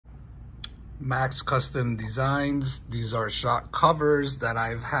Max Custom Designs. These are shock covers that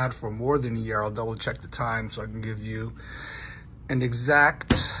I've had for more than a year. I'll double check the time so I can give you an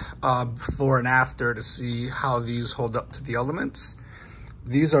exact before and after to see how these hold up to the elements.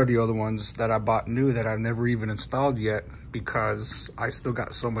 These are the other ones that I bought new that I've never even installed yet because I still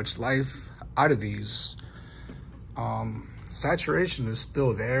got so much life out of these. Saturation is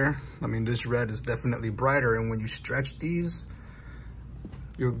still there. I mean, this red is definitely brighter, and when you stretch these,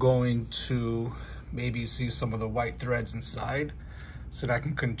 you're going to maybe see some of the white threads inside, so that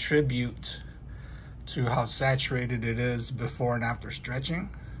can contribute to how saturated it is before and after stretching.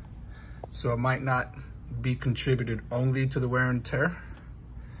 So it might not be contributed only to the wear and tear.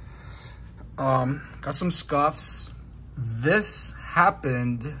 Got some scuffs. This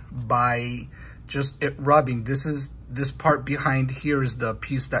happened by just it rubbing. This part behind here is the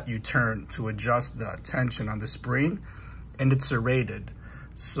piece that you turn to adjust the tension on the spring, and it's serrated.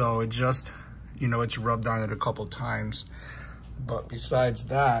 So it just, you know, it's rubbed on it a couple times. But besides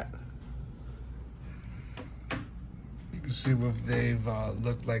that, you can see what they've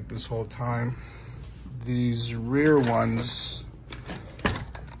looked like this whole time. These rear ones,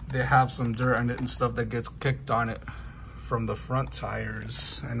 they have some dirt on it and stuff that gets kicked on it from the front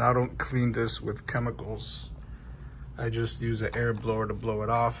tires. And I don't clean this with chemicals. I just use an air blower to blow it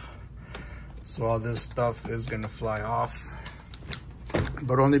off. So all this stuff is gonna fly off.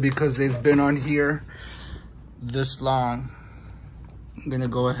 But only because they've been on here this long. I'm gonna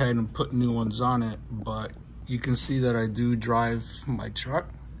go ahead and put new ones on it, but you can see that I do drive my truck.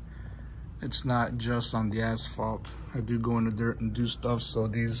 It's not just on the asphalt. I do go in the dirt and do stuff, so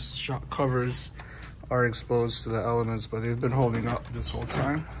these shock covers are exposed to the elements, but they've been holding up this whole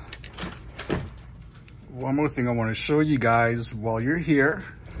time. One more thing I want to show you guys while you're here.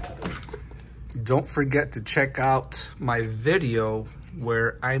 Don't forget to check out my video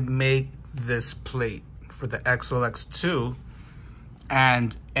where I make this plate for the XLX2,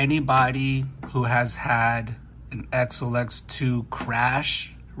 and anybody who has had an XLX2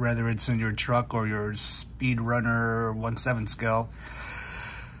 crash, whether it's in your truck or your Speedrunner 1/7 scale,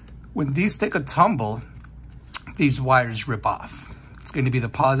 when these take a tumble, these wires rip off. It's going to be the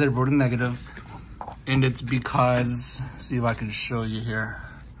positive or the negative, and it's because, see if I can show you here.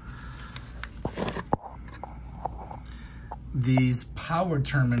 These power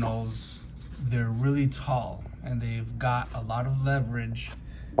terminals, they're really tall and they've got a lot of leverage,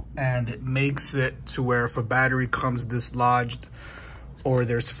 and it makes it to where if a battery comes dislodged or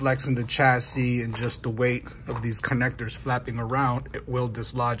there's flex in the chassis and just the weight of these connectors flapping around, it will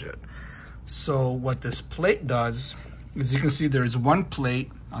dislodge it. So what this plate does is, you can see there's one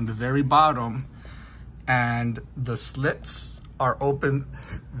plate on the very bottom and the slits are open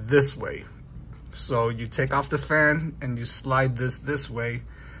this way. So you take off the fan and you slide this way.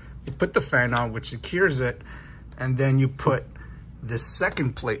 You put the fan on, which secures it, and then you put this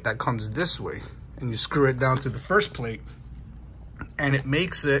second plate that comes this way and you screw it down to the first plate, and it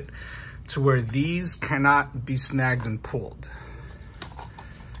makes it to where these cannot be snagged and pulled.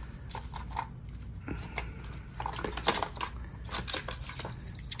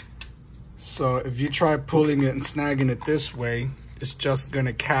 So if you try pulling it and snagging it this way, it's just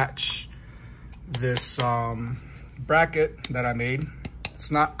gonna catch this bracket that I made. It's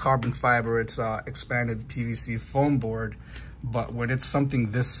not carbon fiber, it's expanded PVC foam board, but when it's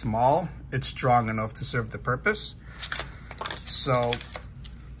something this small, it's strong enough to serve the purpose. So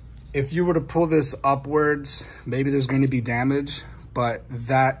if you were to pull this upwards, maybe there's going to be damage, but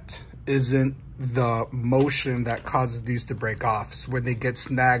that isn't the motion that causes these to break off. So when they get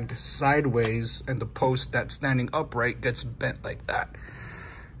snagged sideways and the post that's standing upright gets bent like that.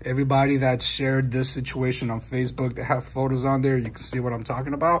 Everybody that shared this situation on Facebook, that have photos on there, you can see what I'm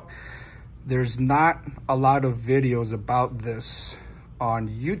talking about. There's not a lot of videos about this on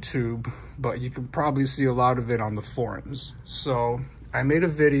YouTube, but you can probably see a lot of it on the forums. So I made a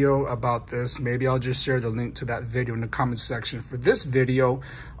video about this. Maybe I'll just share the link to that video in the comment section for this video,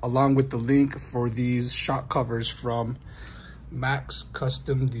 along with the link for these shock covers from Max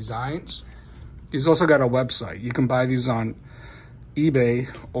Custom Designs. He's also got a website. You can buy these on eBay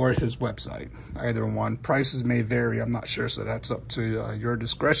or his website, either one. Prices may vary, I'm not sure, so that's up to your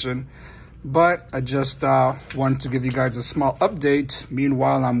discretion. But I just wanted to give you guys a small update.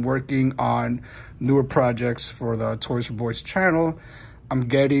 Meanwhile, I'm working on newer projects for the Toys for Boys channel. I'm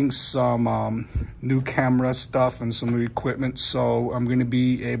getting some new camera stuff and some new equipment, so I'm going to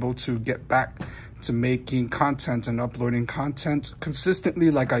be able to get back to making content and uploading content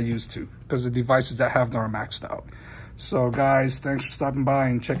consistently like I used to, because the devices that I have now are maxed out. So guys, thanks for stopping by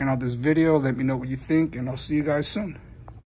and checking out this video. Let me know what you think, and I'll see you guys soon.